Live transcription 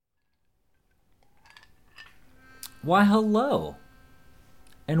Why, hello,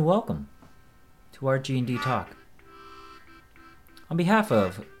 and welcome to our GandD Talk. On behalf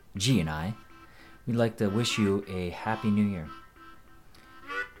of G and I, we'd like to wish you a Happy New Year.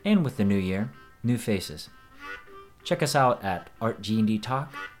 And with the new year, new faces. Check us out at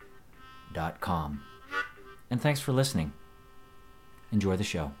artgandtalk.com. And thanks for listening. Enjoy the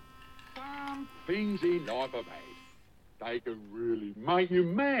show. Some things in life are bad. They can really make you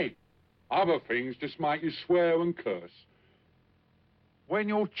mad. Other things just make you swear and curse. When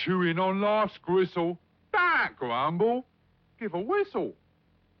you're chewing on life's gristle, don't grumble, give a whistle.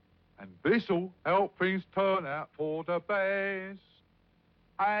 And this'll help things turn out for the best.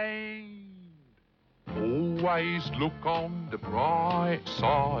 And always look on the bright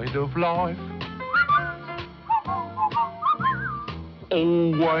side of life.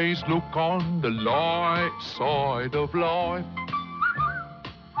 Always look on the light side of life.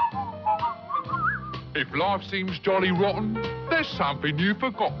 If life seems jolly rotten, there's something you've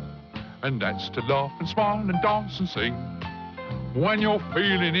forgotten, and that's to laugh and smile and dance and sing. When you're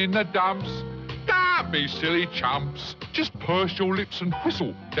feeling in the dumps, don't be silly chumps, just purse your lips and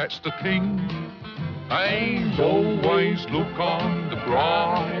whistle, that's the thing. And always look on the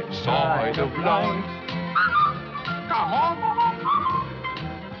bright side of life. Come on.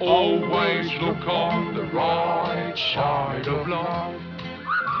 Always look on the right side of life.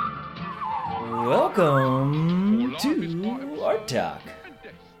 Welcome to Art Talk.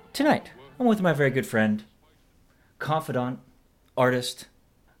 Tonight, I'm with my very good friend, confidant, artist,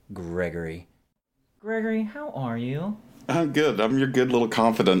 Gregory. Gregory, how are you? I'm good. I'm your good little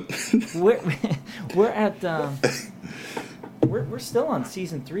confidant. We're at we're still on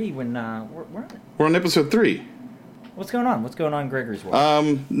season 3 when We're on episode 3. What's going on? What's going on in Gregory's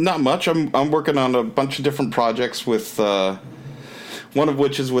world? Not much. I'm working on a bunch of different projects with one of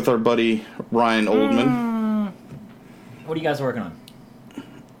which is with our buddy Ryan Oldman. What are you guys working on?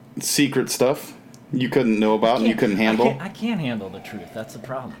 Secret stuff you couldn't know about and you couldn't handle. I can't handle the truth. That's the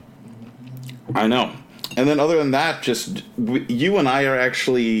problem. I know. And then other than that, just you and I are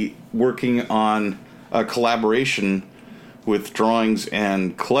actually working on a collaboration with drawings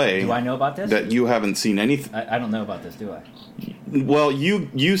and clay. Do I know about this? That you haven't seen anything. I don't know about this, do I? Well,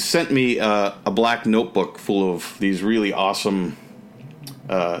 you sent me a black notebook full of these really awesome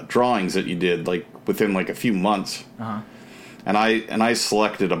drawings that you did, like within like a few months. Uh-huh. And I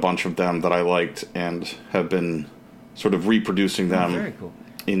selected a bunch of them that I liked and have been sort of reproducing them very cool.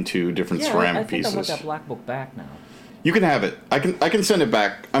 into different ceramic pieces. I want that black book back now. You can have it. I can send it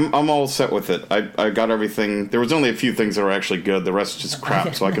back. I'm all set with it. I got everything. There was only a few things that were actually good. The rest is just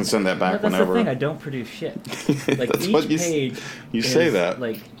crap. So I can send that back that's whenever. That's the thing. I don't produce shit. Like That's each what page. You is say that.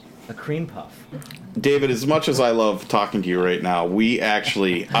 Like a cream puff. David, as much as I love talking to you right now,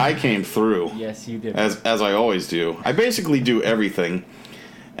 I came through. Yes, you did. As I always do. I basically do everything,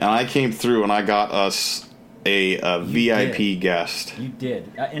 and I came through and I got us a VIP guest. You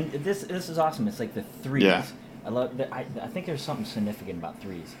did, and this is awesome. It's like the threes. Yeah. I love that. I think there's something significant about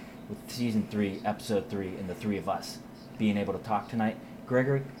threes with season 3, episode 3, and the three of us being able to talk tonight.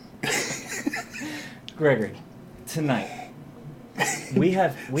 Gregory, tonight. We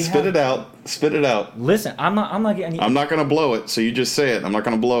have Spit it out. Listen, I'm not getting. I'm not going to blow it, so you just say it. I'm not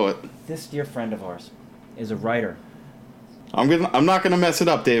going to blow it. This dear friend of ours is a writer. I'm not going to mess it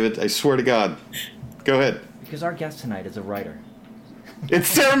up, David. I swear to God. Go ahead. Because our guest tonight is a writer. It's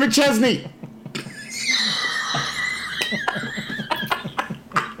Sarah McChesney.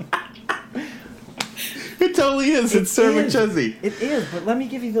 It totally is. It's Sarah McChesney. It is, but let me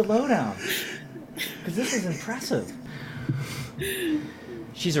give you the lowdown. Because this is impressive.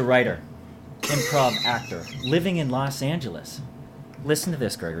 She's a writer, improv actor, living in Los Angeles. Listen to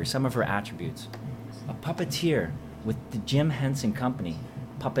this, Gregory, some of her attributes. A puppeteer with the Jim Henson Company,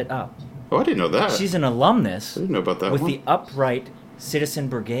 Puppet Up. Oh, I didn't know that. She's an alumnus I didn't know about that with one. the Upright Citizen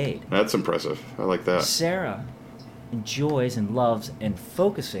Brigade. That's impressive. I like that. Sarah enjoys and loves and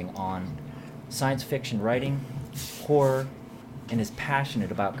focusing on science fiction writing, horror, and is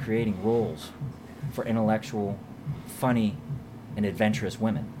passionate about creating roles for intellectual, funny, and adventurous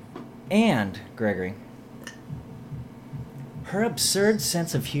women. And, Gregory, her absurd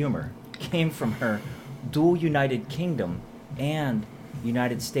sense of humor came from her dual United Kingdom and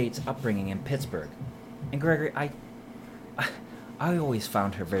United States upbringing in Pittsburgh. And Gregory, I always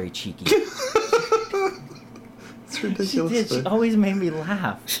found her very cheeky. It's ridiculous. She did. She always made me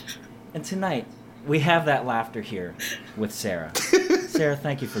laugh. And tonight, we have that laughter here with Sarah. Sarah,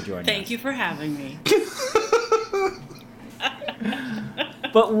 thank you for joining us. Thank you for having me.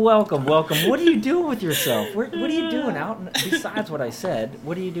 But welcome. What are you doing with yourself? What are you doing out, besides what I said,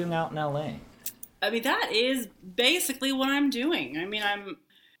 what are you doing out in L.A.? I mean, that is basically what I'm doing. I mean, I'm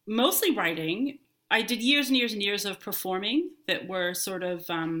mostly writing. I did years and years and years of performing that were sort of,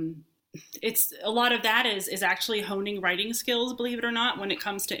 it's a lot of that is actually honing writing skills, believe it or not, when it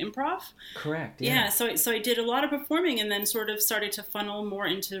comes to improv. Correct. Yeah. So I did a lot of performing and then sort of started to funnel more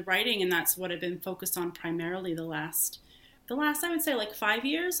into writing. And that's what I've been focused on primarily the last, I would say, like 5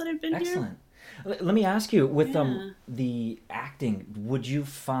 years that I've been here. Excellent. Let me ask you, with the acting, would you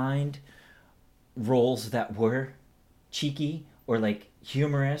find roles that were cheeky or like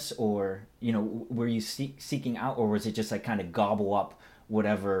humorous, or, you know, were you seeking out, or was it just like kind of gobble up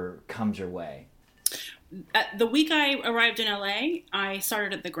whatever comes your way? The week I arrived in LA, I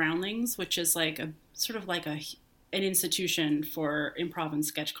started at the Groundlings, which is like a sort of like an institution for improv and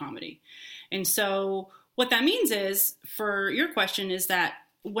sketch comedy. And so what that means is, for your question, is that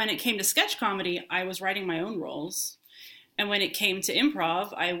when it came to sketch comedy, I was writing my own roles. And when it came to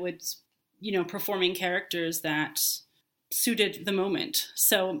improv, I would, you know, performing characters that suited the moment.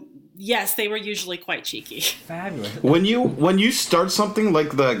 So yes, they were usually quite cheeky. Fabulous. When you start something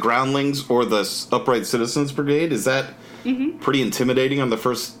like the Groundlings or the Upright Citizens Brigade, is that pretty intimidating on the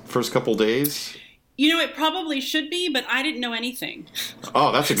first couple days? You know, it probably should be, but I didn't know anything.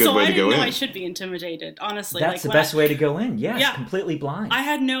 Oh, that's a good way to go in. So I didn't know I should be intimidated, honestly. That's the best way to go in. Yes, yeah, completely blind. I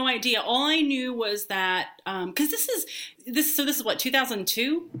had no idea. All I knew was that, because this is what,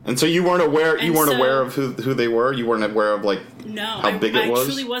 2002? And so you weren't aware of who they were? You weren't aware of, like, how big it was? I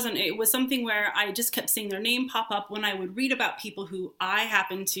truly wasn't. It was something where I just kept seeing their name pop up when I would read about people who I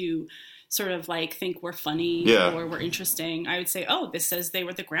happened to sort of like think were funny or were interesting. I would say, oh, this says they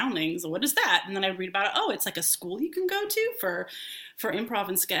were the Groundlings. What is that? And then I'd read about it. Oh, it's like a school you can go to for improv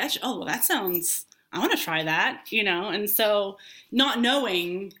and sketch. Oh, well, that sounds, I want to try that, you know? And so not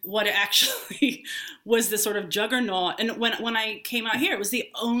knowing what it actually was, this sort of juggernaut. And when I came out here, it was the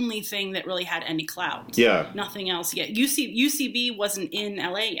only thing that really had any clout. Yeah. Nothing else yet. UCB wasn't in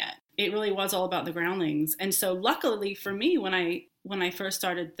LA yet. It really was all about the Groundlings. And so luckily for me, when I first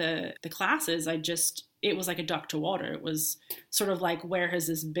started the classes, it was like a duck to water. It was sort of like, where has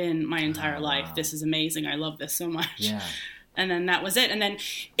this been my entire life? This is amazing. I love this so much. Yeah. And then that was it. And then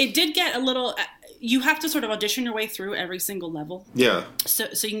it did get a little, you have to sort of audition your way through every single level. Yeah. So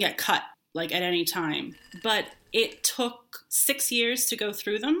you can get cut like at any time. But it took 6 years to go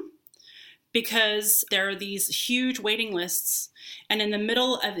through them, because there are these huge waiting lists. And in the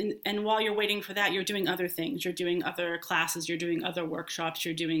middle of, and while you're waiting for that, you're doing other things. You're doing other classes, you're doing other workshops,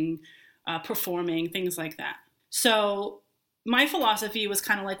 you're doing performing, things like that. So my philosophy was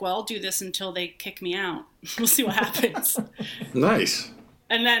kind of like, well, I'll do this until they kick me out. We'll see what happens. Nice.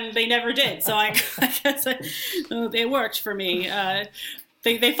 And then they never did. So I guess it worked for me.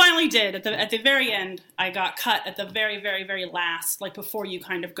 They finally did. At the very end, I got cut at the very, very, very last, like before you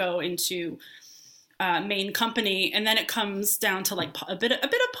kind of go into main company. And then it comes down to like a bit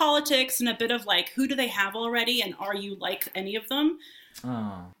of politics and a bit of like, who do they have already? And are you like any of them?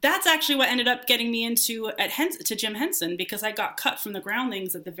 Oh. That's actually what ended up getting me into to Jim Henson, because I got cut from the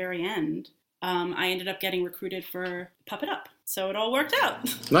Groundlings at the very end. I ended up getting recruited for Puppet Up. So it all worked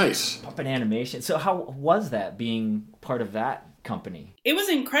out. Nice. Puppet animation. So how was that, being part of that company? It was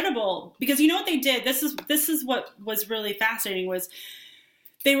incredible, because you know what they did? This is what was really fascinating, was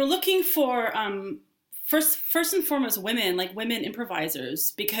they were looking for first and foremost women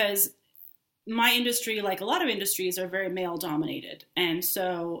improvisers, because my industry, like a lot of industries, are very male dominated. And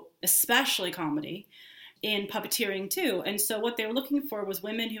so especially comedy, in puppeteering too. And so what they were looking for was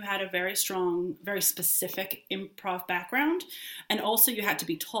women who had a very strong, very specific improv background. And also you had to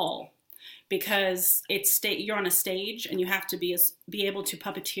be tall, because you're on a stage and you have to be able to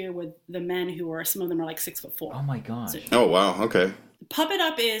puppeteer with the men who are, some of them are like 6'4". Oh my gosh. Oh wow, okay. Puppet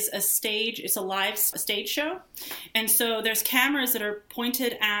Up is a stage, it's a live stage show. And so there's cameras that are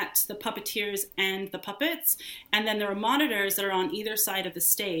pointed at the puppeteers and the puppets. And then there are monitors that are on either side of the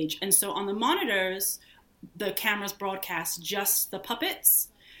stage. And so on the monitors, the cameras broadcast just the puppets.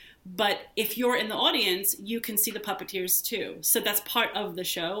 But if you're in the audience, you can see the puppeteers too. So that's part of the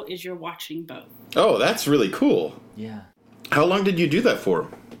show, is you're watching both. Oh, that's really cool. Yeah. How long did you do that for?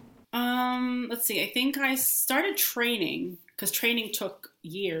 Let's see. I think I started training, because training took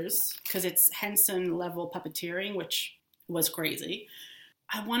years, because it's Henson level puppeteering, which was crazy.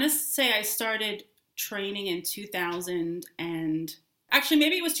 I want to say I started training in 2000 and... Actually,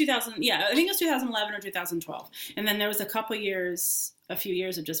 maybe it was 2000. Yeah, I think it was 2011 or 2012. And then there was a few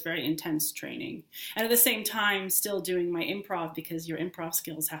years of just very intense training. And at the same time, still doing my improv, because your improv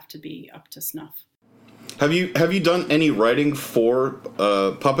skills have to be up to snuff. Have you done any writing for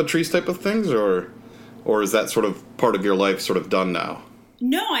puppetry type of things, or is that sort of part of your life sort of done now?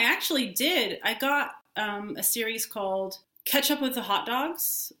 No, I actually did. I got a series called Catch Up with the Hot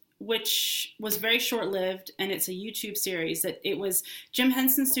Dogs, which was very short-lived, and it's a YouTube series that it was Jim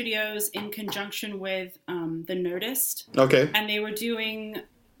Henson Studios in conjunction with The Nerdist. Okay. And they were doing...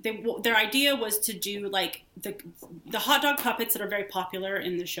 their idea was to do like the hot dog puppets that are very popular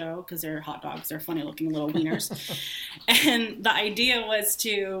in the show because they're hot dogs, they're funny looking little wieners. And the idea was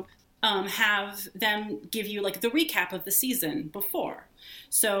to have them give you like the recap of the season before.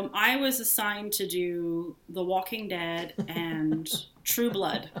 So I was assigned to do The Walking Dead and True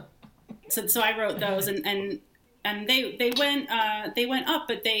Blood. So I wrote those and they went up,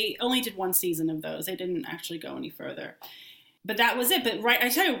 but they only did one season of those. They didn't actually go any further. But that was it. But I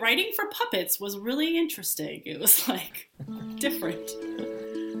tell you, writing for puppets was really interesting. It was like different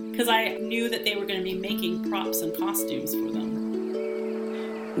because I knew that they were going to be making props and costumes for them.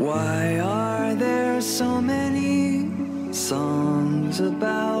 Why are there so many songs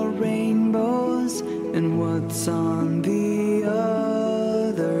about rainbows, and what's on the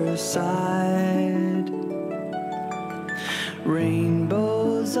other side?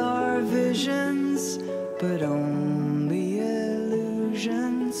 Rainbows are visions, but only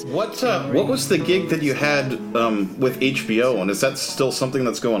illusions. What was the gig that you had with HBO, and is that still something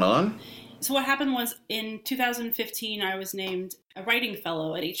that's going on? So what happened was in 2015, I was named a writing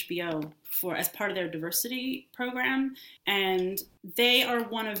fellow at HBO as part of their diversity program, and they are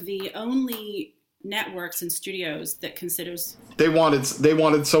one of the only networks and studios that considers They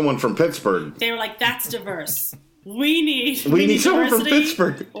wanted someone from Pittsburgh. they were like, that's diverse. We need someone from diversity.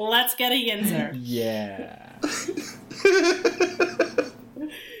 Pittsburgh. Let's get a Yinzer. Yeah.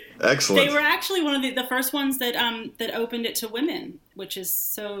 Excellent. They were actually one of the first ones that opened it to women, which is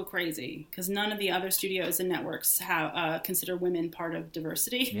so crazy because none of the other studios and networks have consider women part of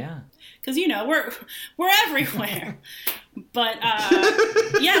diversity. Yeah. Because we're everywhere. But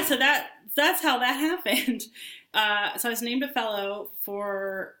yeah, so that's how that happened. So I was named a fellow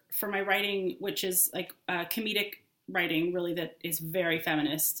for my writing, which is like comedic writing, really, that is very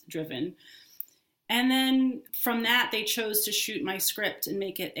feminist driven. And then from that, they chose to shoot my script and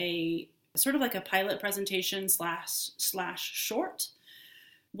make it a sort of like a pilot presentation slash short,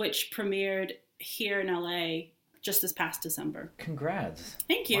 which premiered here in LA just this past December. Congrats.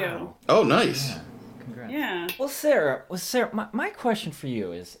 Thank you. Wow. Oh, nice. Yeah. Congrats. Yeah. Well, Sarah, my question for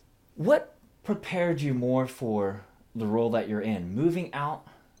you is, what prepared you more for the role that you're in? Moving out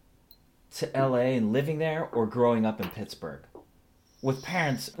to LA and living there, or growing up in Pittsburgh? With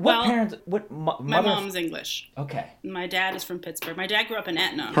parents, My mother? mom's English. Okay. My dad is from Pittsburgh. My dad grew up in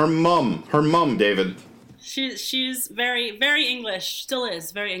Etna. Her mum, David. She's very, very English. Still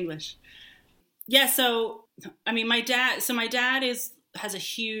is very English. Yeah. So, I mean, my dad has a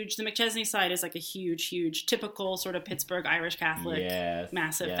huge, the McChesney side is like a huge, typical sort of Pittsburgh Irish Catholic,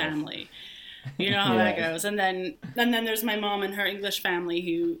 massive family. You know how that goes. And then there's my mom and her English family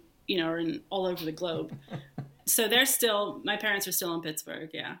who, are all over the globe. So my parents are still in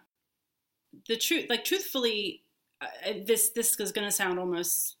Pittsburgh. Yeah. The truth, truthfully, this is going to sound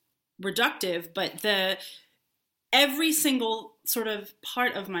almost reductive, but every single sort of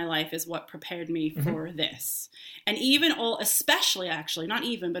part of my life is what prepared me for this. And even especially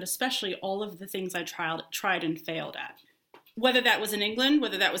all of the things I tried and failed at, whether that was in England,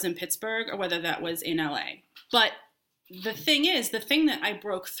 whether that was in Pittsburgh, or whether that was in LA. But the thing that I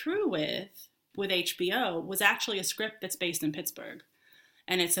broke through with HBO was actually a script that's based in Pittsburgh.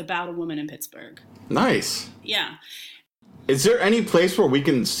 And it's about a woman in Pittsburgh. Nice. Yeah. Is there any place where we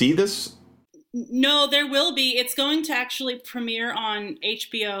can see this? No, there will be. It's going to actually premiere on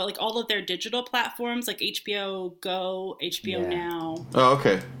HBO, like all of their digital platforms, like HBO Go, HBO Now. Oh,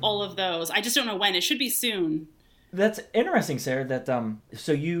 okay. All of those. I just don't know when. It should be soon. That's interesting, Sarah, that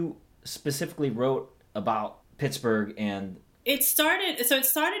so you specifically wrote about Pittsburgh and It started as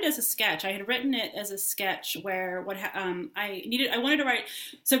a sketch. I had written it as a sketch where I wanted to write.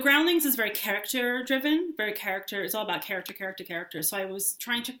 So Groundlings is very character driven, it's all about character. So I was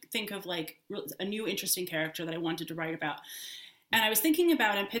trying to think of like a new interesting character that I wanted to write about. And I was thinking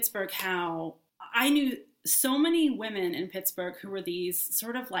about in Pittsburgh how I knew so many women in Pittsburgh who were these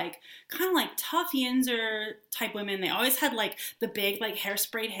sort of like kind of like tough Yinzer type women. They always had like the big like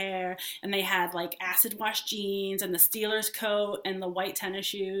hairsprayed hair, and they had like acid wash jeans and the Steelers coat and the white tennis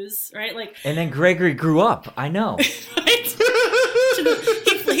shoes, right? Like, and then Gregory grew up. I know. Right?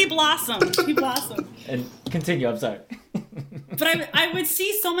 he blossomed. And continue. I'm sorry. But I would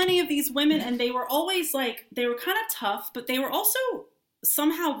see so many of these women, and they were always like, they were kind of tough, but they were also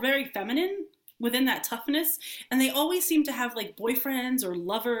somehow very feminine. within that toughness, and they always seem to have like boyfriends or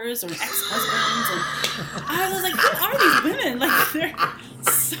lovers or ex-husbands, and I was like, who are these women? Like, they're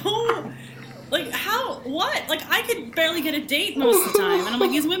so, like, how, what? Like, I could barely get a date most of the time, and I'm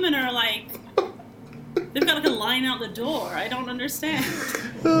like, these women are like, they've got like a line out the door. I don't understand.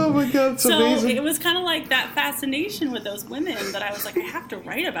 Oh my God, it's amazing. So it was kind of like that fascination with those women that I was like, I have to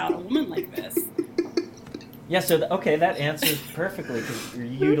write about a woman like this. Yeah, so, okay, that answers perfectly, because you're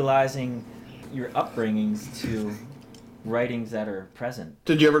utilizing your upbringings to writings that are present.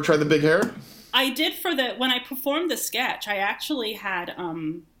 Did you ever try the big hair? I did when I performed the sketch, I actually had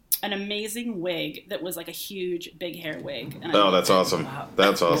an amazing wig that was like a huge big hair wig. And That's awesome. Wow.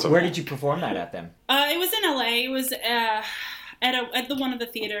 That's awesome. Where did you perform that at then? It was in LA. It was at one of the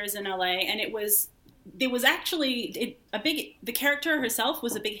theaters in LA, and it was actually the character herself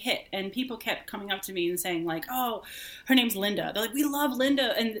was a big hit, and people kept coming up to me and saying like, oh, her name's Linda. They're like, we love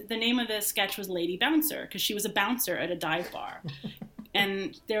Linda. And the name of the sketch was Lady Bouncer, because she was a bouncer at a dive bar.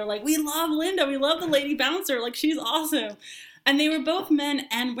 And they're like, we love Linda. We love the Lady Bouncer. Like, she's awesome. And they were both men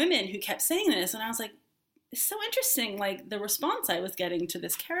and women who kept saying this. And I was like, it's so interesting, like the response I was getting to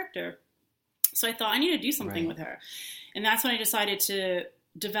this character. So I thought I need to do something with her. And that's when I decided to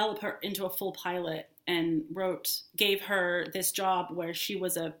develop her into a full pilot, and gave her this job where she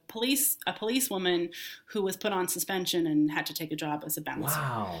was a policewoman who was put on suspension and had to take a job as a bouncer.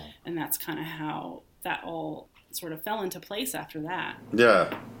 Wow. And that's kind of how that all sort of fell into place after that.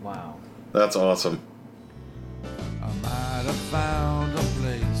 Yeah. Wow. That's awesome. I might have found a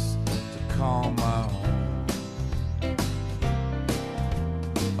place to call my home,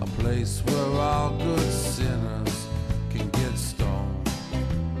 a place where all good sinners can get stoned.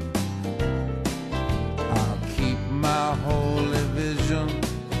 I'll keep my holy vision,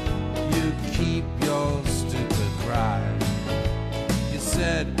 you keep your stupid pride. You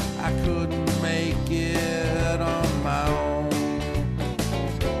said I couldn't make it on my own,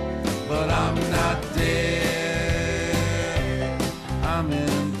 but I'm not dead. I'm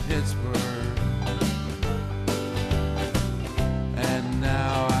in Pittsburgh, and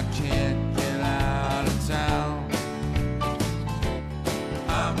now I can't get out of town.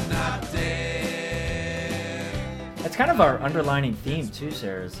 I'm not dead. That's kind of our underlining theme too,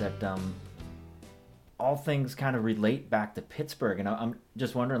 Sarah, is that all things kind of relate back to Pittsburgh. And I'm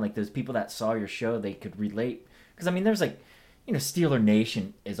just wondering, like, those people that saw your show, they could relate. Because, I mean, there's like, Steeler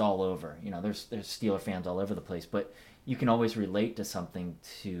Nation is all over. There's Steeler fans all over the place. But you can always relate to something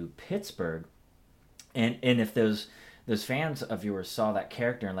to Pittsburgh. And if those fans of yours saw that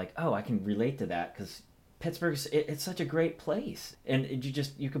character and like, oh, I can relate to that because Pittsburgh's it's such a great place. And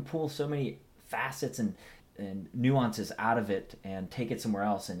you can pull so many facets and nuances out of it and take it somewhere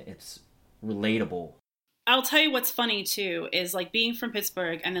else, and it's relatable. I'll tell you what's funny too is like being from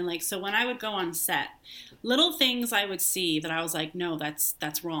Pittsburgh, and then like, so when I would go on set, little things I would see that I was like, no,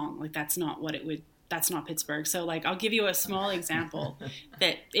 that's wrong. Like, that's not Pittsburgh. So like, I'll give you a small example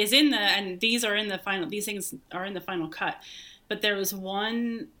that is and these things are in the final cut. But there was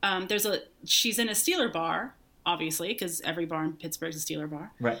one, she's in a Steeler bar, obviously, because every bar in Pittsburgh is a Steeler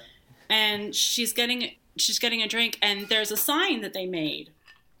bar. Right. And she's getting a drink, and there's a sign that they made,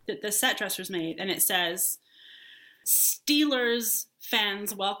 that the set dressers made, and it says, Steelers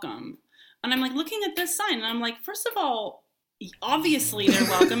fans welcome. And I'm like looking at this sign, and I'm like, first of all, obviously they're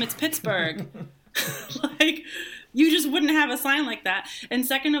welcome. It's Pittsburgh. Like, you just wouldn't have a sign like that. And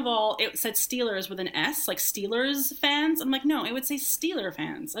second of all, it said Steelers with an S, like Steelers fans. I'm like, no, it would say Steeler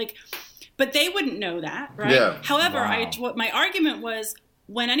fans. Like, but they wouldn't know that, right? Yeah. However, Wow. what my argument was,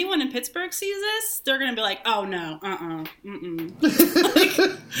 when anyone in Pittsburgh sees this, they're going to be like, oh, no, like,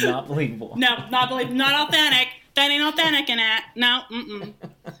 Not believable. no, not believable, not authentic. That ain't authentic in it. No,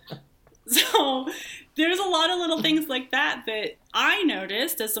 So there's a lot of little things like that I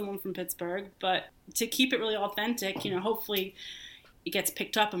noticed as someone from Pittsburgh, but to keep it really authentic, hopefully it gets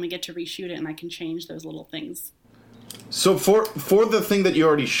picked up and we get to reshoot it and I can change those little things. So for the thing that you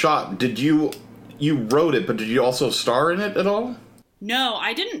already shot, you wrote it, but did you also star in it at all? No,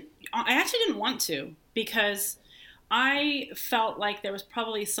 I didn't. I actually didn't want to, because I felt like there was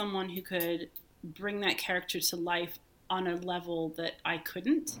probably someone who could bring that character to life on a level that I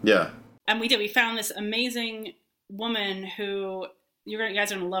couldn't. Yeah. And we did. We found this amazing woman who, you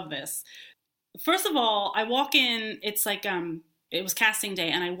guys are going to love this. First of all, I walk in, it's like, it was casting day,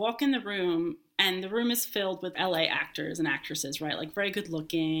 and I walk in the room, and the room is filled with LA actors and actresses, right? Like, very good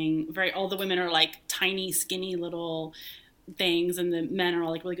looking, all the women are like tiny, skinny little things, and the men are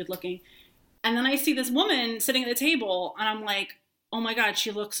all like really good looking. And then I see this woman sitting at the table, and I'm like, oh my God,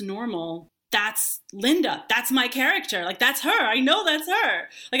 she looks normal. that's Linda. That's my character. Like, that's her. I know that's her.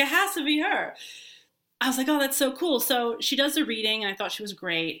 Like, it has to be her. I was like, oh, that's so cool. So she does the reading, and I thought she was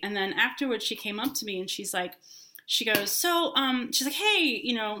great. And then afterwards, she came up to me, and she goes, so, she's like, hey,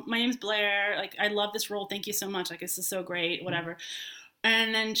 my name's Blair. Like, I love this role. Thank you so much. Like, this is so great, whatever.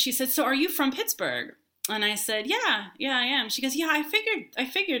 And then she said, so are you from Pittsburgh? And I said, yeah, I am. She goes, yeah, I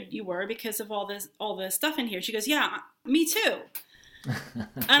figured you were because of all this stuff in here. She goes, yeah, me too.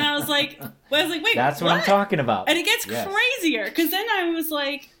 And I was like, wait, that's what I'm talking about. And it gets crazier, because then I was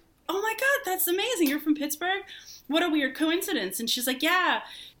like, oh my God, that's amazing. You're from Pittsburgh? What a weird coincidence. And she's like, yeah.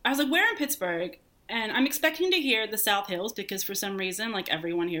 I was like, where in Pittsburgh? And I'm expecting to hear the South Hills, because for some reason, like,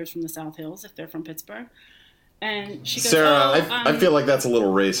 everyone hears from the South Hills if they're from Pittsburgh. And she goes, Sarah, I feel like that's a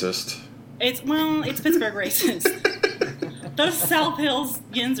little racist. It's Pittsburgh racist. Those South Hills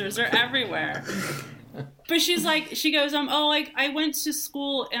Yinzers are everywhere. But she goes, I went to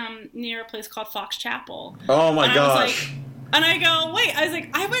school near a place called Fox Chapel. Oh my gosh. And I go, wait, I was like,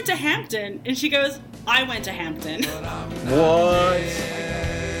 I went to Hampton. And she goes, I went to Hampton. What?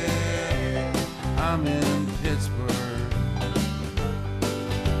 I'm in Pittsburgh,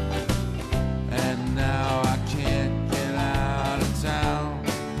 and now I can't get out of town.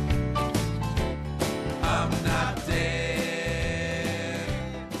 I'm not dead.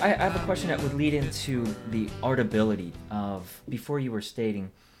 I have a question that would lead into the artability of, before you were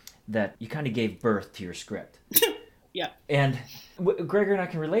stating that you kind of gave birth to your script. Yeah. And Gregor and I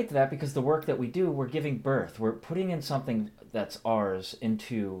can relate to that, because the work that we do, we're giving birth. We're putting in something that's ours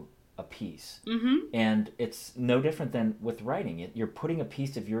into a piece. Mm-hmm. And it's no different than with writing. You're putting a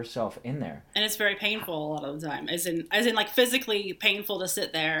piece of yourself in there. And it's very painful a lot of the time. As in like physically painful to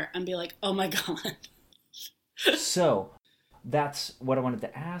sit there and be like, oh my God. So that's what I wanted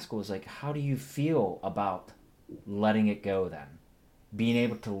to ask, was like, how do you feel about letting it go then? Being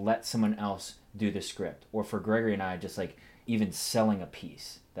able to let someone else do the script, or for Gregory and I, just like even selling a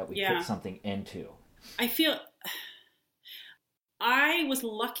piece that we put something into. I feel I was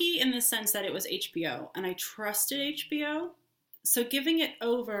lucky in the sense that it was HBO and I trusted HBO. So giving it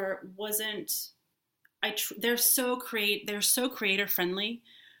over wasn't, they're so creator friendly.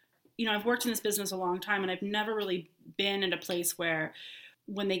 I've worked in this business a long time, and I've never really been in a place where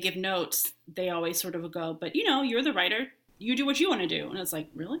when they give notes, they always sort of go, but you're the writer, you do what you want to do. And it's like,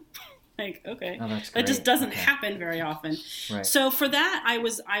 really? Like, okay. Oh, that's great. That just doesn't happen very often. Right. So for that,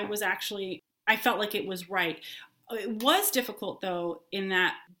 I felt like it was right. It was difficult, though, in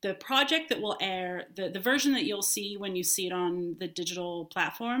that the project that will air, the version that you'll see when you see it on the digital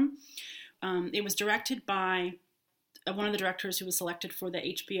platform, it was directed by one of the directors who was selected for the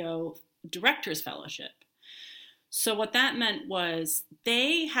HBO Directors Fellowship. So what that meant was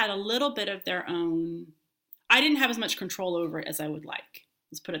they had a little bit of their own. I didn't have as much control over it as I would like.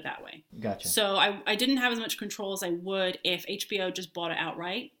 Let's put it that way. Gotcha. So I didn't have as much control as I would if HBO just bought it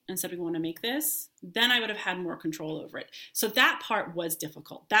outright and said, we want to make this. Then I would have had more control over it. So that part was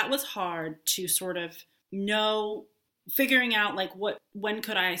difficult. That was hard to sort of know, figuring out like when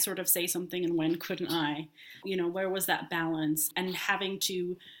could I sort of say something and when couldn't I? Where was that balance? And having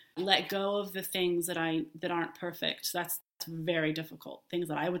to let go of the things that aren't perfect. That's very difficult. Things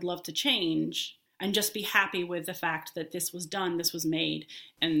that I would love to change. And just be happy with the fact that this was done, this was made,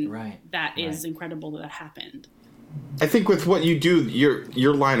 and that is incredible that happened. I think with what you do,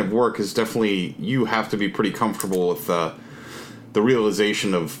 your line of work is definitely, you have to be pretty comfortable with the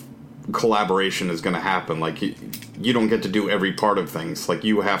realization of collaboration is going to happen. Like you don't get to do every part of things. Like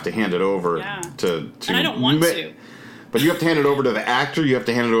you have to hand it over to. And I don't want to. But you have to hand it over to the actor. You have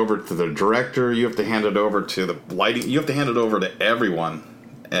to hand it over to the director. You have to hand it over to the lighting. You have to hand it over to everyone.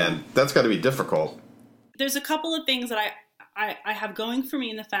 And that's got to be difficult. There's a couple of things that I have going for me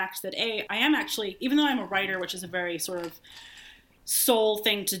in the fact that, I am actually, even though I'm a writer, which is a very sort of soul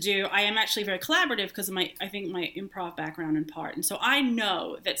thing to do, I am actually very collaborative because of my improv background in part. And so I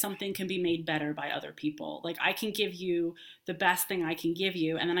know that something can be made better by other people. Like I can give you the best thing I can give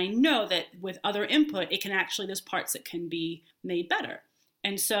you. And then I know that with other input, there's parts that can be made better.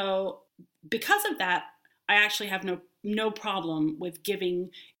 And so because of that, I actually have no problem with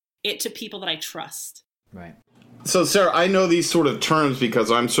giving it to people that I trust. Right. So, Sarah, I know these sort of terms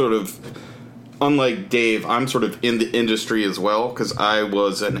because I'm sort of, unlike Dave, I'm sort of in the industry as well, because I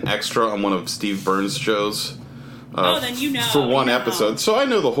was an extra on one of Steve Burns' shows. Then you know. For one episode. So I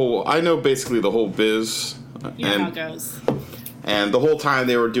know basically the whole biz. You know how it goes. And the whole time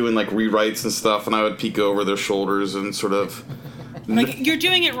they were doing like rewrites and stuff, and I would peek over their shoulders and sort of... Like, you're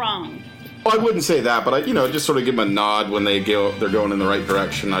doing it wrong. Well, I wouldn't say that, but I, just sort of give them a nod when they're going in the right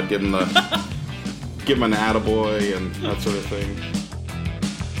direction. I'd give them give them an attaboy and that sort of thing.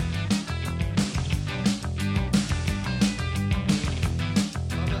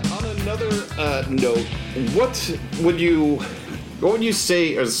 that note, what would you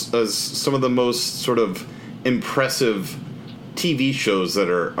say as some of the most sort of impressive TV shows that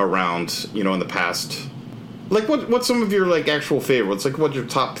are around, in the past? Like, what's some of your, like, actual favorites? Like, what's your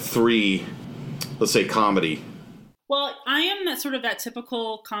top 3, let's say, comedy? Well, I am that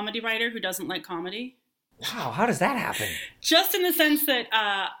typical comedy writer who doesn't like comedy. Wow, how does that happen? Just in the sense that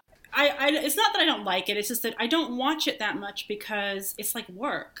it's not that I don't like it. It's just that I don't watch it that much because it's like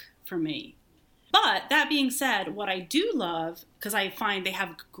work for me. But that being said, what I do love, because I find they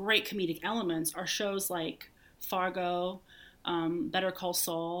have great comedic elements, are shows like Fargo, Better Call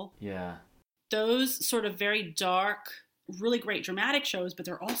Saul. Yeah. Those sort of very dark, really great dramatic shows, but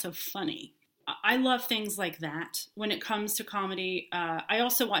they're also funny. I love things like that. When it comes to comedy, I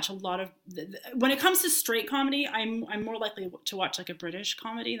also watch a lot of. When it comes to straight comedy, I'm more likely to watch like a British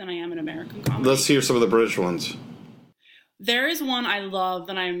comedy than I am an American comedy. Let's hear some of the British ones. There is one I love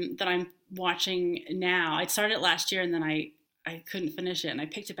that I'm watching now. I started it last year and then I couldn't finish it, and I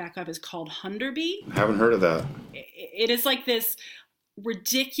picked it back up. It's called Hunderby. Haven't heard of that. It is like this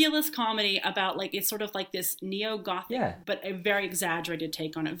ridiculous comedy about, like, it's sort of like this neo-Gothic, but a very exaggerated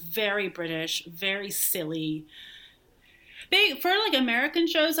take on it. Very British, very silly. For like American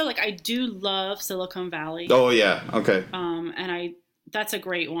shows though, like, I do love Silicon Valley. Oh yeah, okay. And that's a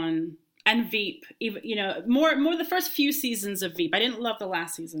great one. And Veep, even, more the first few seasons of Veep. I didn't love the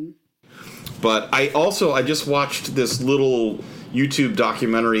last season. But I just watched this little YouTube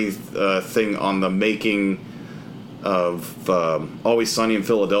documentary thing on the making of Always Sunny in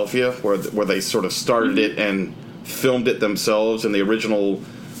Philadelphia, where they sort of started it and filmed it themselves. And the original,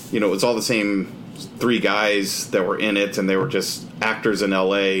 it was all the same 3 guys that were in it, and they were just actors in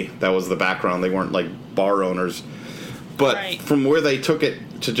L.A. That was the background. They weren't like bar owners. But from where they took it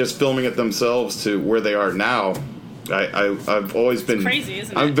to just filming it themselves to where they are now, I've always been crazy,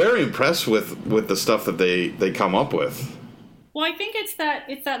 isn't it? I'm very impressed with the stuff that they come up with. Well, I think it's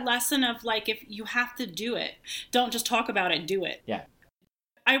that lesson of, like, if you have to do it, don't just talk about it, do it. Yeah.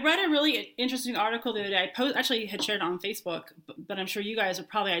 I read a really interesting article the other day. I actually had shared it on Facebook, but I'm sure you guys would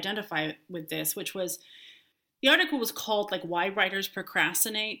probably identify with this, which was, the article was called, like, Why Writers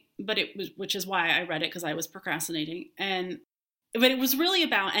Procrastinate, which is why I read it, because I was procrastinating. But it was really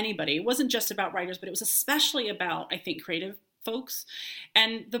about anybody. It wasn't just about writers, but it was especially about, I think, creative folks.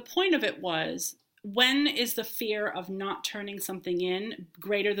 And the point of it was, when is the fear of not turning something in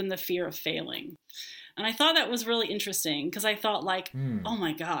greater than the fear of failing? And I thought that was really interesting, because I thought, like, oh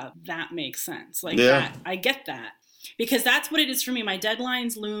my God, that makes sense. Like, that, I get that. Because that's what it is for me. My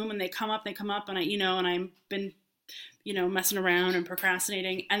deadlines loom and they come up, and I've been, messing around and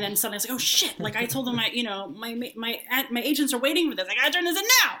procrastinating. And then suddenly it's like, oh shit. Like, I told them my agents are waiting for this. I gotta turn this in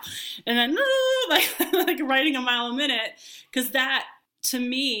now. And then like writing a mile a minute. Because that, to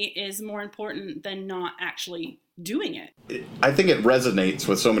me, is more important than not actually doing it. I think it resonates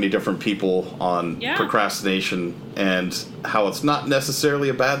with so many different people on procrastination and how it's not necessarily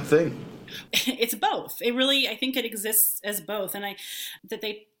a bad thing. It's both. It really, I think it exists as both. And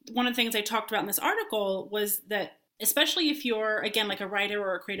one of the things I talked about in this article was that, especially if you're, again, like a writer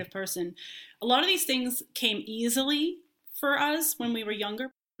or a creative person, a lot of these things came easily for us when we were younger.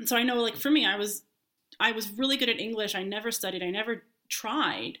 And so I know, like, for me, I was really good at English. I never studied. I never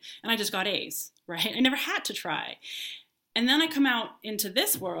tried. And I just got A's, right? I never had to try. And then I come out into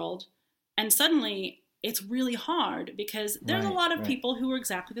this world, and suddenly it's really hard, because there's a lot of people who were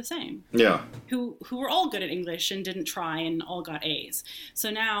exactly the same. Yeah. Who were all good at English and didn't try and all got A's. So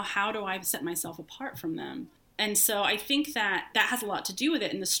now, how do I set myself apart from them? And so I think that has a lot to do with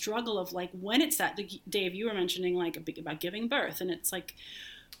it, and the struggle of, like, when it's that, Dave, you were mentioning, like, about giving birth, and it's like,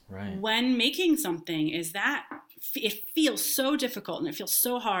 when making something is that, it feels so difficult, and it feels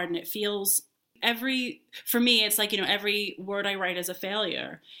so hard, and it feels for me, it's like, every word I write is a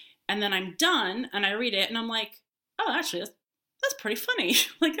failure. And then I'm done, and I read it, and I'm like, oh, actually, that's pretty funny.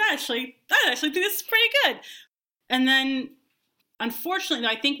 Like, I actually think this is pretty good. And then, unfortunately,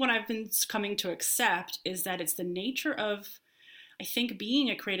 I think what I've been coming to accept is that it's the nature of, I think, being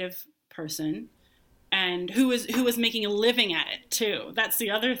a creative person, and who is making a living at it too. That's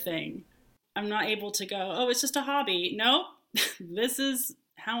the other thing. I'm not able to go, oh, it's just a hobby. No, this is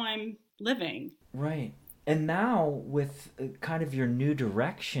how I'm living. Right. And now, with kind of your new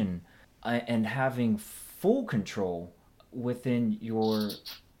direction and having full control within your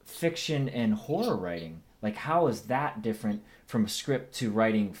fiction and horror writing, like, how is that different from a script to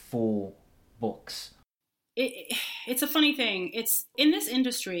writing full books? It's a funny thing. It's in this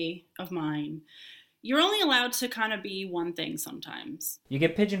industry of mine, you're only allowed to kind of be one thing sometimes. You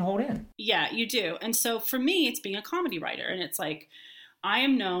get pigeonholed in. Yeah, you do. And so for me, it's being a comedy writer. And it's like, I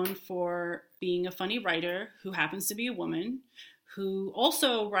am known for being a funny writer who happens to be a woman, who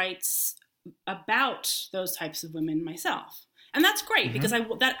also writes about those types of women myself. And that's great because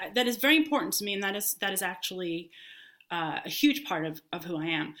that is very important to me, and that is actually a huge part of who I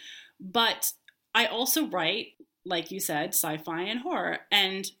am. But I also write, like you said, sci-fi and horror.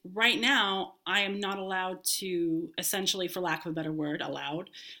 And right now, I am not allowed to, essentially, for lack of a better word,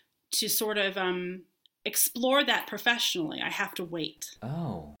 to sort of explore that professionally. I have to wait.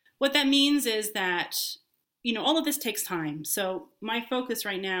 Oh. What that means is that, all of this takes time. So my focus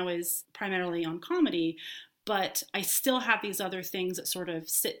right now is primarily on comedy, but I still have these other things that sort of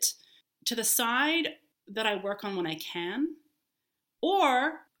sit to the side that I work on when I can.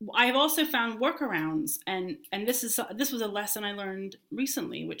 Or I've also found workarounds, and this was a lesson I learned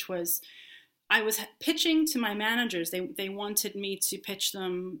recently, which was I was pitching to my managers. They wanted me to pitch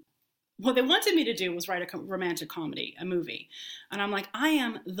them. What they wanted me to do was write a romantic comedy, a movie. And I'm like, I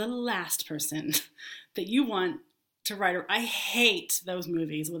am the last person that you want to write. I hate those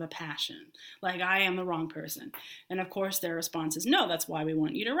movies with a passion. Like, I am the wrong person. And of course, their response is, no, that's why we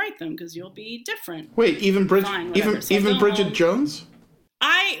want you to write them, because you'll be different. Wait, even Fine, even Bridget Jones?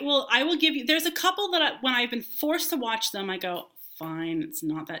 I will give you, there's a couple that when I've been forced to watch them, I go, fine, it's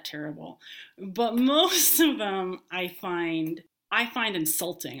not that terrible. But most of them I find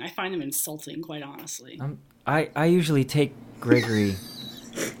insulting. I find them insulting, quite honestly. I usually take Gregory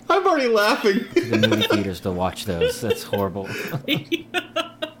I'm already laughing. to the movie theaters to watch those. That's horrible.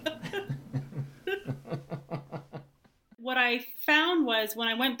 What I found was when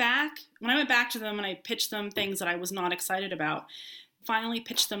I went back to them and I pitched them things that I was not excited about, finally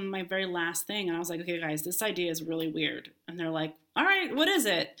pitched them my very last thing, and I was like, okay guys, this idea is really weird. And they're like, all right, what is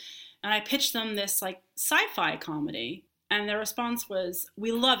it? And I pitched them this like sci-fi comedy. And their response was,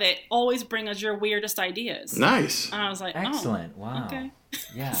 we love it. Always bring us your weirdest ideas. Nice. And I was like, Excellent. Oh, Wow. okay.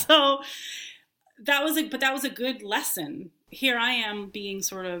 Yeah. So that was a good lesson. Here I am being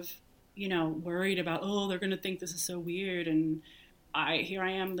sort of, worried about, they're going to think this is so weird. And here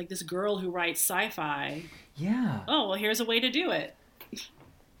I am like this girl who writes sci-fi. Yeah. Oh, well, here's a way to do it.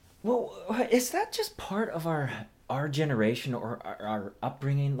 Well, is that just part of our generation or our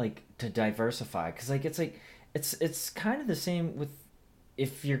upbringing, like, to diversify? Because, like, it's kind of the same with,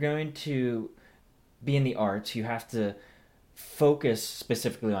 if you're going to be in the arts, you have to focus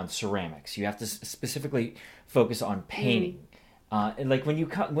specifically on ceramics. You have to specifically focus on painting. And like when you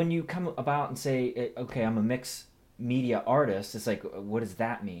come about and say, okay, I'm a mixed media artist, it's like, what does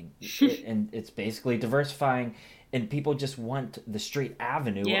that mean? And it's basically diversifying, and people just want the straight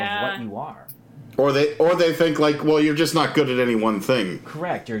avenue of what you are. Or they think like, well, you're just not good at any one thing.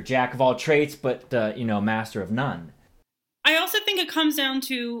 Correct. You're a jack of all trades, but master of none. I also think it comes down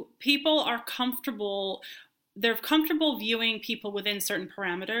to people are comfortable. They're comfortable viewing people within certain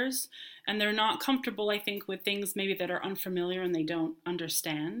parameters, and they're not comfortable, I think, with things maybe that are unfamiliar and they don't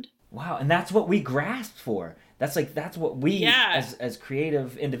understand. Wow, and that's what we grasp for. That's what we as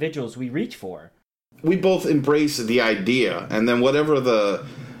creative individuals we reach for. We both embrace the idea, and then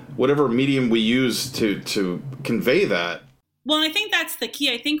whatever medium we use to convey that. Well, I think that's the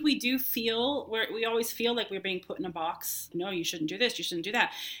key. I think we always feel like we're being put in a box. No, you shouldn't do this. You shouldn't do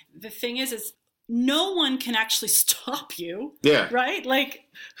that. The thing is no one can actually stop you. Yeah. Right? Like,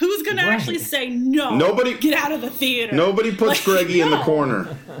 who's going to actually say, no, nobody, get out of the theater? Nobody puts Greggy in the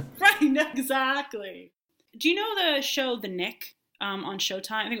corner. Right, exactly. Do you know the show The Nick on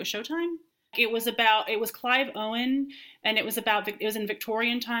Showtime? I think it was Showtime. It was Clive Owen, and it was in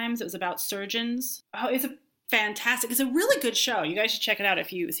Victorian times. It was about surgeons. Oh, it's fantastic. It's a really good show. You guys should check it out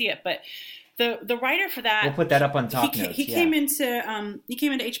if you see it. But the writer for that, we'll put that up on top notes. He came into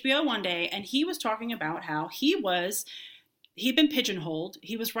HBO one day, and he was talking about how he'd been pigeonholed.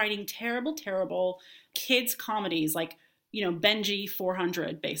 He was writing terrible kids comedies like, Benji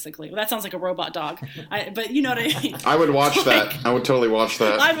 400, basically. Well, that sounds like a robot dog, but you know what I mean. I would watch that. I would totally watch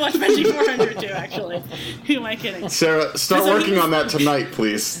that. I'd watch Benji 400 too, actually. Who am I kidding? Sarah, start working on that tonight,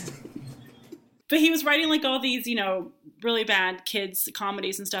 please. But he was writing like all these, really bad kids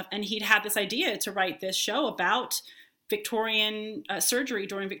comedies and stuff, and he'd had this idea to write this show about Victorian surgery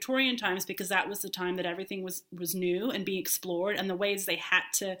during Victorian times, because that was the time that everything was new and being explored, and the ways they had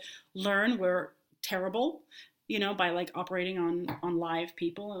to learn were terrible. By like operating on live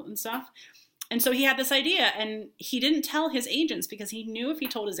people and stuff. And so he had this idea, and he didn't tell his agents, because he knew if he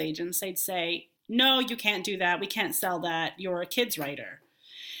told his agents, they'd say, no, you can't do that. We can't sell that. You're a kids writer.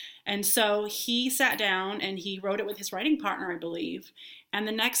 And so he sat down and he wrote it with his writing partner, I believe. And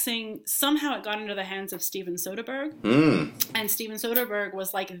the next thing, somehow it got into the hands of Steven Soderbergh. And Steven Soderbergh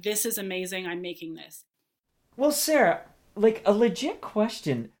was like, this is amazing. I'm making this. Well, Sarah, like a legit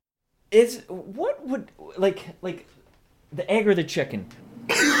question is, what would like the egg or the chicken?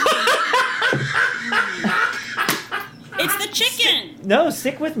 It's the chicken. No,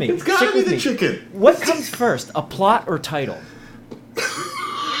 stick with me. It's gotta be the chicken. What comes first, a plot or title?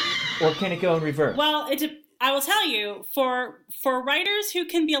 Or can it go in reverse? Well, I will tell you, for writers who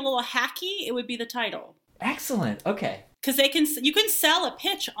can be a little hacky, it would be the title. Excellent. Okay. Because you can sell a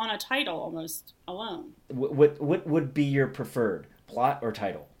pitch on a title almost alone. What would be your preferred, plot or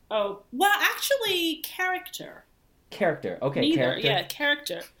title? Oh, well, actually, character. Character. Okay. Neither. Character. Yeah,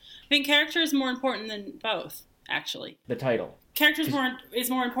 character. I think character is more important than both. Actually, The title. character is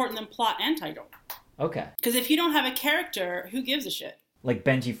more important than plot and title. Okay. Because if you don't have a character, who gives a shit? Like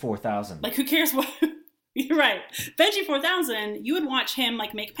Benji 4000. Like, who cares what? You're right. Benji 4000, you would watch him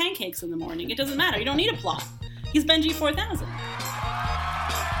like make pancakes in the morning. It doesn't matter. You don't need a plot. He's Benji 4000. Everybody's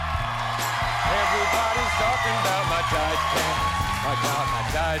talking about my tight pants. I got my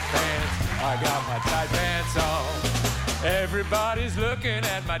tight pants. I got my tight pants on. Everybody's looking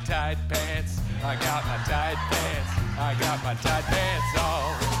at my tight pants. I got my tight pants. I got my tight pants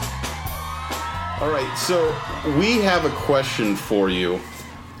on. All right, so we have a question for you,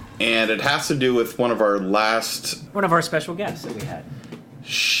 and it has to do with one of our special guests that we had.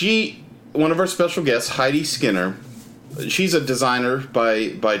 One of our special guests, Heidi Skinner. She's a designer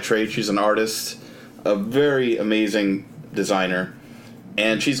by trade. She's an artist, a very amazing designer.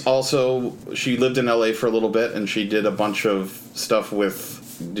 And she lived in LA for a little bit, and she did a bunch of stuff with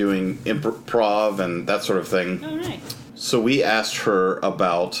doing improv and that sort of thing. All right. So we asked her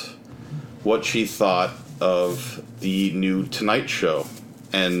about what she thought of the new Tonight Show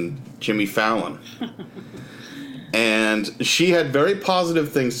and Jimmy Fallon. And she had very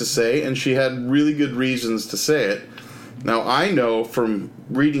positive things to say, and she had really good reasons to say it. Now, I know from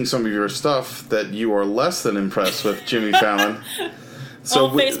reading some of your stuff that you are less than impressed with Jimmy Fallon. So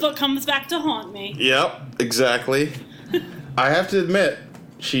Facebook comes back to haunt me. Yep, exactly. I have to admit,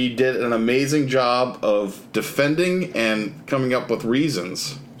 she did an amazing job of defending and coming up with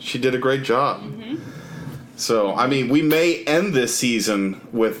reasons. She did a great job. Mm-hmm. So, I mean, we may end this season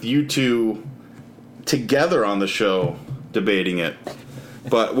with you two together on the show debating it.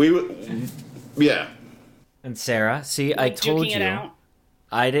 But yeah. And Sarah, see, I told you. It out.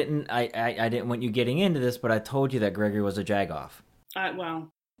 I didn't want you getting into this, but I told you that Gregory was a jagoff.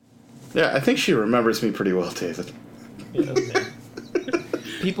 Well. Yeah, I think she remembers me pretty well, David.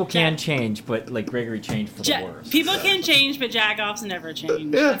 People can change, but like Gregory changed for the worse. People can change, but jagoffs never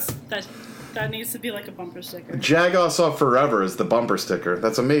change. Yeah. That needs to be like a bumper sticker. Jagoffs off forever is the bumper sticker.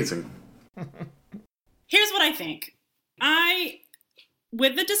 That's amazing. Here's what I think.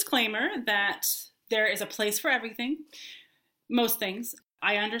 With the disclaimer that there is a place for everything, most things,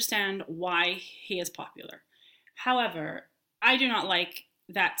 I understand why he is popular. However, I do not like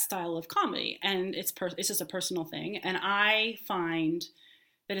that style of comedy, and it's just a personal thing, and I find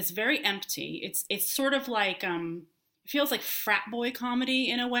that it's very empty. It's sort of like it feels like frat boy comedy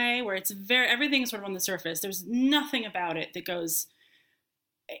in a way, where everything's sort of on the surface. There's nothing about it that goes.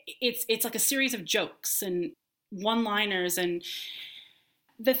 It's like a series of jokes and one-liners, and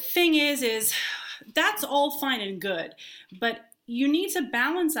the thing is that's all fine and good, but you need to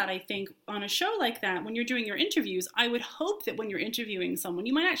balance that, I think, on a show like that. When you're doing your interviews, I would hope that when you're interviewing someone,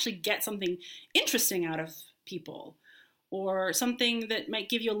 you might actually get something interesting out of people, or something that might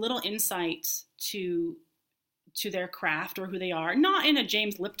give you a little insight to their craft or who they are. Not in a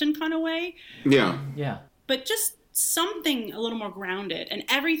James Lipton kind of way. Yeah. Yeah. But just something a little more grounded. And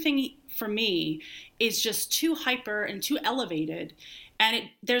everything, for me, is just too hyper and too elevated. And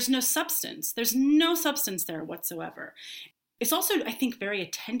there's no substance. There's no substance there whatsoever. It's also, I think, very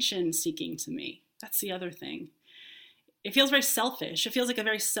attention-seeking to me. That's the other thing. It feels very selfish. It feels like a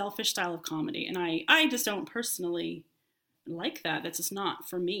very selfish style of comedy. And I just don't personally like that. That's just not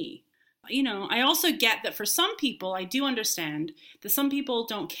for me. You know, I also get that for some people, I do understand that some people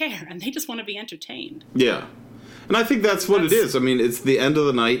don't care and they just want to be entertained. Yeah. And I think that's what it is. I mean, it's the end of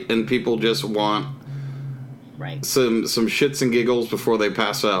the night and people just want some shits and giggles before they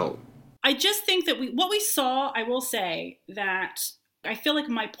pass out. I just think that what we saw, I will say that I feel like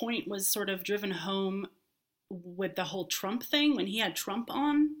my point was sort of driven home with the whole Trump thing when he had Trump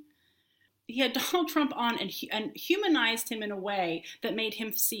on. He had Donald Trump on and humanized him in a way that made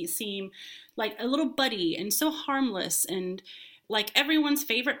him seem like a little buddy and so harmless and like everyone's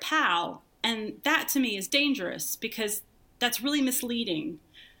favorite pal. And that to me is dangerous because that's really misleading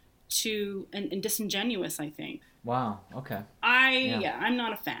and disingenuous, I think. Wow. Okay. I'm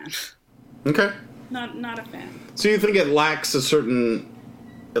not a fan. Okay. Not a fan. So you think it lacks a certain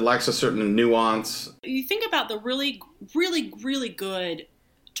it lacks a certain nuance. You think about the really, really, really good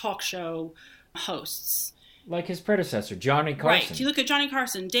talk show hosts. Like his predecessor, Johnny Carson. Right. You look at Johnny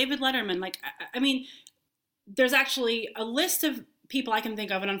Carson, David Letterman. Like, I mean, there's actually a list of people I can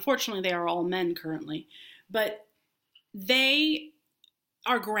think of, and unfortunately they are all men currently, but they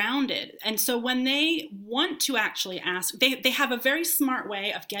are grounded. And so when they want to actually ask, they have a very smart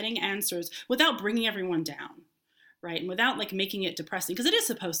way of getting answers without bringing everyone down, right? And without like making it depressing, because it is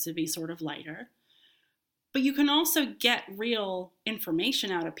supposed to be sort of lighter. But you can also get real information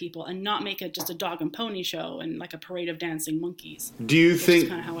out of people and not make it just a dog and pony show and like a parade of dancing monkeys. Do you think...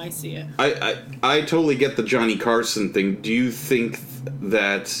 That's kind of how I see it. I totally get the Johnny Carson thing. Do you think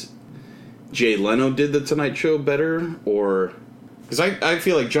that Jay Leno did the Tonight Show better? Or... Because I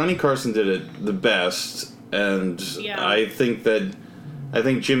feel like Johnny Carson did it the best. And Yeah. I think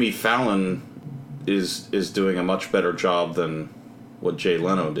Jimmy Fallon is doing a much better job than what Jay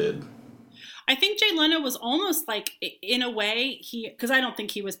Leno did. I think Jay Leno was almost like, in a way, because I don't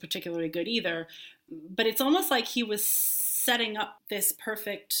think he was particularly good either, but it's almost like he was setting up this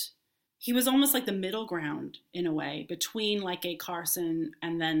perfect, he was almost like the middle ground in a way between like a Carson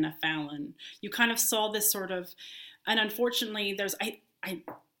and then a Fallon. You kind of saw this sort of, and unfortunately there's a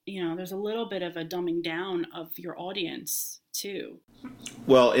little bit of a dumbing down of your audience too.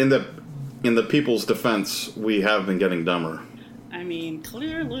 Well, in the people's defense, we have been getting dumber. I mean,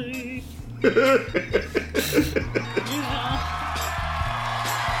 clearly. Everybody's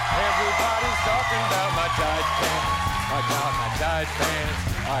talking about my tight pants. I got my tight pants.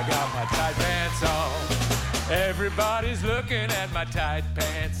 I got my tight pants on. Everybody's looking at my tight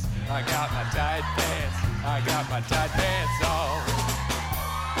pants. I got my tight pants. I got my tight pants on.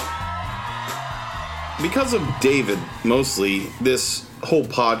 Because of David, mostly, this whole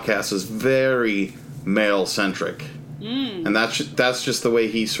podcast is very male-centric. And that's just the way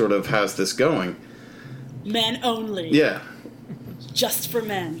he sort of has this going. Men only. Yeah. Just for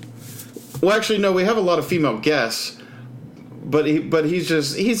men. Well, actually, no. We have a lot of female guests, but he's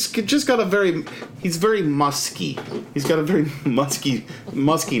just got a very musky. He's got a very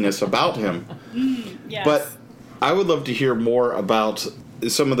muskiness about him. Yes. But I would love to hear more about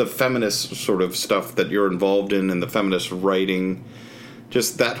some of the feminist sort of stuff that you're involved in and the feminist writing.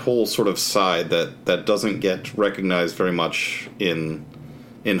 Just that whole sort of side that doesn't get recognized very much in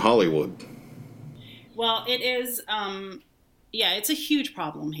Hollywood. Well, it is, it's a huge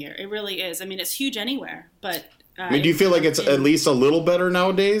problem here. It really is. I mean, it's huge anywhere, but... I mean, do you feel like it's at least a little better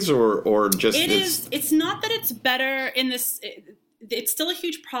nowadays, or just... It's not that it's better in this... It's still a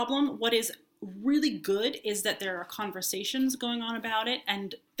huge problem. What is really good is that there are conversations going on about it,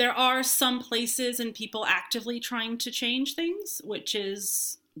 and there are some places and people actively trying to change things, which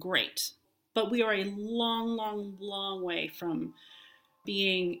is great. But we are a long, long, long way from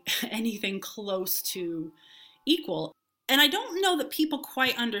being anything close to equal. And I don't know that people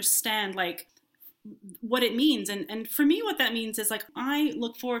quite understand, like, what it means. And for me, what that means is, like, I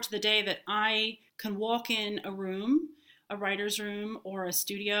look forward to the day that I can walk in a room, a writer's room or a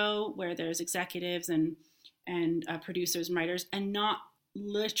studio where there's executives and producers and writers, and not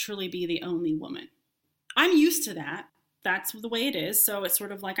literally be the only woman. I'm used to that. That's the way it is. So it's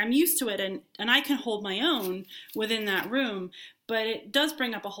sort of like I'm used to it, and I can hold my own within that room, but it does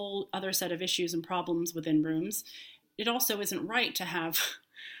bring up a whole other set of issues and problems within rooms. It also isn't right to have,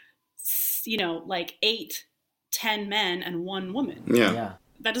 like 8-10 men and 1 woman. Yeah.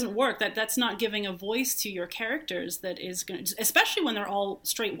 That doesn't work. That's not giving a voice to your characters. That is going to, especially when they're all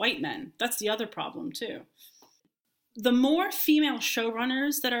straight white men. That's the other problem too. The more female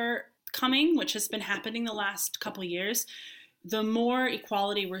showrunners that are coming, which has been happening the last couple years, the more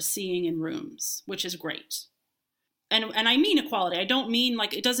equality we're seeing in rooms, which is great. And I mean equality. I don't mean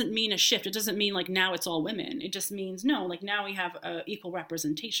like, it doesn't mean a shift. It doesn't mean like now it's all women. It just means no, like now we have equal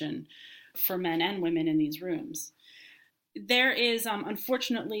representation for men and women in these rooms. There is,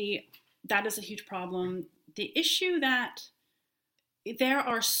 unfortunately, that is a huge problem. The issue that there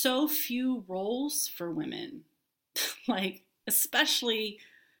are so few roles for women, like especially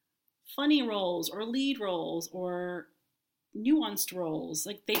funny roles or lead roles or nuanced roles,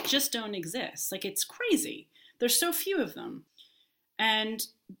 like they just don't exist. Like it's crazy. There's so few of them. And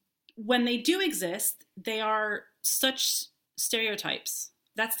when they do exist, they are such stereotypes.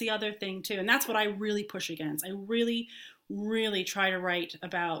 That's the other thing too. And that's what I really push against. I really try to write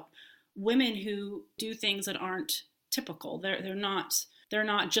about women who do things that aren't typical. They're not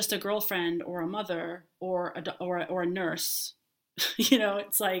just a girlfriend or a mother or a nurse.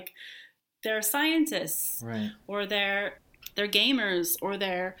 It's like they're scientists, right? Or they're gamers, or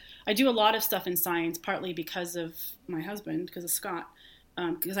I do a lot of stuff in science, partly because of my husband, because of Scott.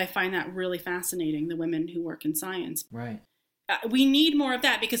 because I find that really fascinating, the women who work in science. Right. We need more of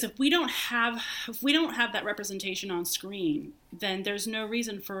that, because if we don't have that representation on screen, then there's no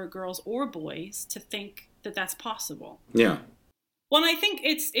reason for girls or boys to think that that's possible. Yeah. Well, and I think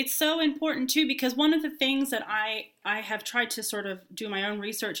it's so important too, because one of the things that I have tried to sort of do my own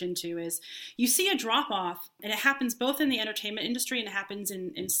research into is you see a drop off, and it happens both in the entertainment industry and it happens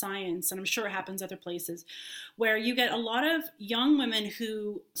in science, and I'm sure it happens other places, where you get a lot of young women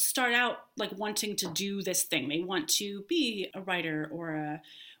who start out like wanting to do this thing. They want to be a writer or a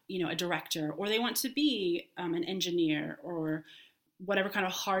director, or they want to be an engineer or whatever kind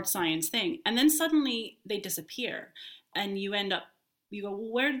of hard science thing, and then suddenly they disappear, and you go,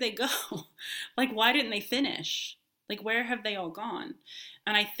 well, where did they go? Like, why didn't they finish? Like, where have they all gone?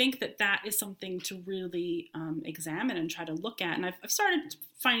 And I think that is something to really examine and try to look at. And I've started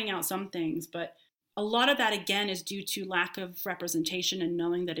finding out some things, but a lot of that, again, is due to lack of representation and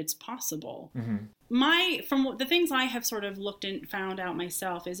knowing that it's possible. Mm-hmm. From the things I have sort of looked and found out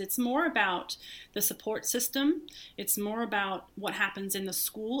myself is it's more about the support system. It's more about what happens in the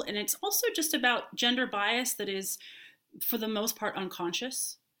school. And it's also just about gender bias that is, for the most part,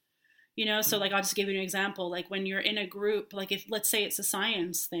 unconscious. So like, I'll just give you an example. Like when you're in a group, like if, let's say it's a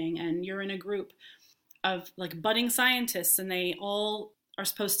science thing and you're in a group of like budding scientists and they all are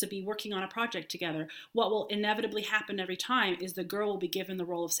supposed to be working on a project together, what will inevitably happen every time is the girl will be given the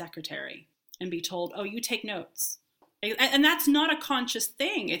role of secretary and be told, oh, you take notes. And that's not a conscious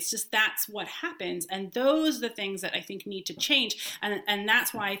thing. It's just, that's what happens. And those are the things that I think need to change. And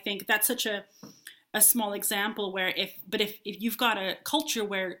that's why I think that's such a small example where if you've got a culture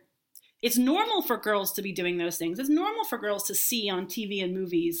where it's normal for girls to be doing those things, it's normal for girls to see on TV and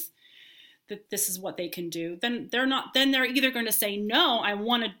movies that this is what they can do, then they're either going to say, no, I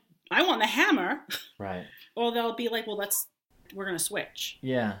want the hammer. Right. Or they'll be like, well, we're going to switch.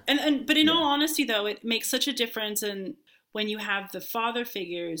 Yeah. But in all honesty though, it makes such a difference when you have the father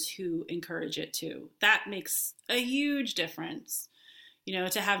figures who encourage it too. That makes a huge difference.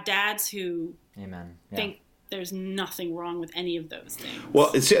 To have dads who think there's nothing wrong with any of those things.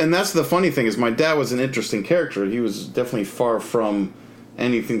 Well, and that's the funny thing is my dad was an interesting character. He was definitely far from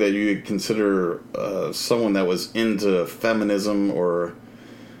anything that you would consider someone that was into feminism or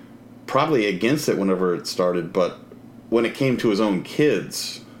probably against it whenever it started. But when it came to his own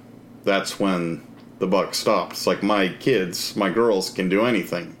kids, that's when the buck stopped. It's like my kids, my girls can do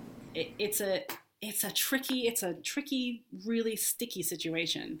anything. It's a tricky, really sticky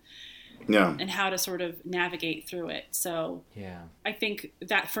situation. Yeah. And how to sort of navigate through it. So yeah, I think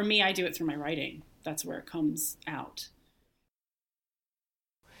that for me, I do it through my writing. That's where it comes out.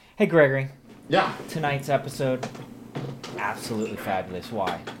 Hey, Gregory. Yeah. Tonight's episode, absolutely fabulous.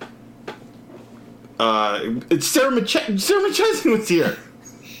 Why? It's Sarah McChesney was here.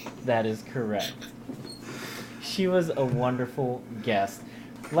 That is correct. She was a wonderful guest.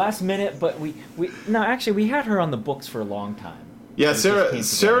 Last minute, but we had her on the books for a long time. Yeah,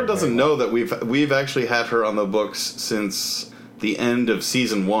 Sarah doesn't know that we've actually had her on the books since the end of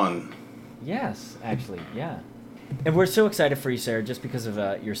season 1. Yes, actually, yeah. And we're so excited for you, Sarah, just because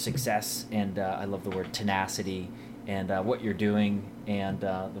of your success, and I love the word tenacity, and what you're doing, and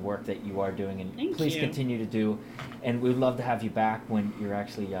the work that you are doing, and please continue to do. And we'd love to have you back when you're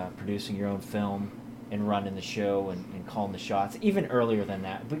actually producing your own film and running the show and calling the shots, even earlier than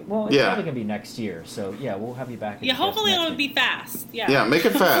that. But, well, it's probably going to be next year. So, yeah, we'll have you back. Yeah, hopefully it'll be fast. Yeah, make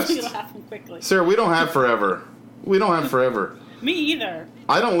it fast. It'll happen quickly. Sarah, we don't have forever. Me either.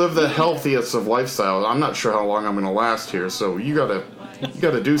 I don't live the healthiest of lifestyles. I'm not sure how long I'm going to last here, so you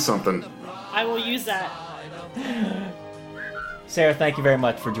gotta do something. I will use that. Sarah, thank you very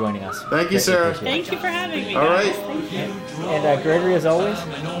much for joining us. Thank you, Sarah. Thank you for having me. All right. Thank you. And Gregory, as always.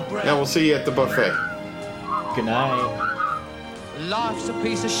 Yeah, we'll see you at the buffet. Good night. Life's a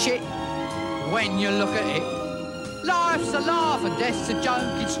piece of shit when you look at it. Life's a laugh and death's a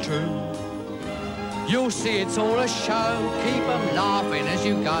joke, it's true. You'll see it's all a show, keep 'em laughing as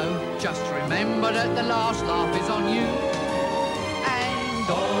you go. Just remember that the last laugh is on you. And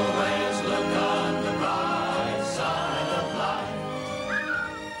always look on the bright side of life.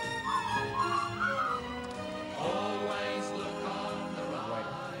 Always look on the right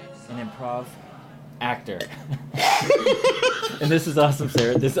side. An improv actor. And this is awesome,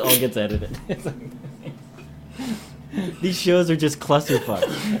 Sarah. This all gets edited. These shows are just clusterfuck,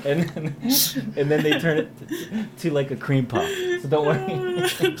 and then they turn it to like a cream puff. So don't worry.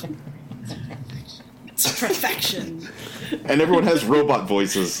 It's perfection. And everyone has robot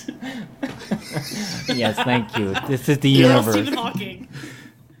voices. Yes, thank you. This is the universe. Stephen Hawking.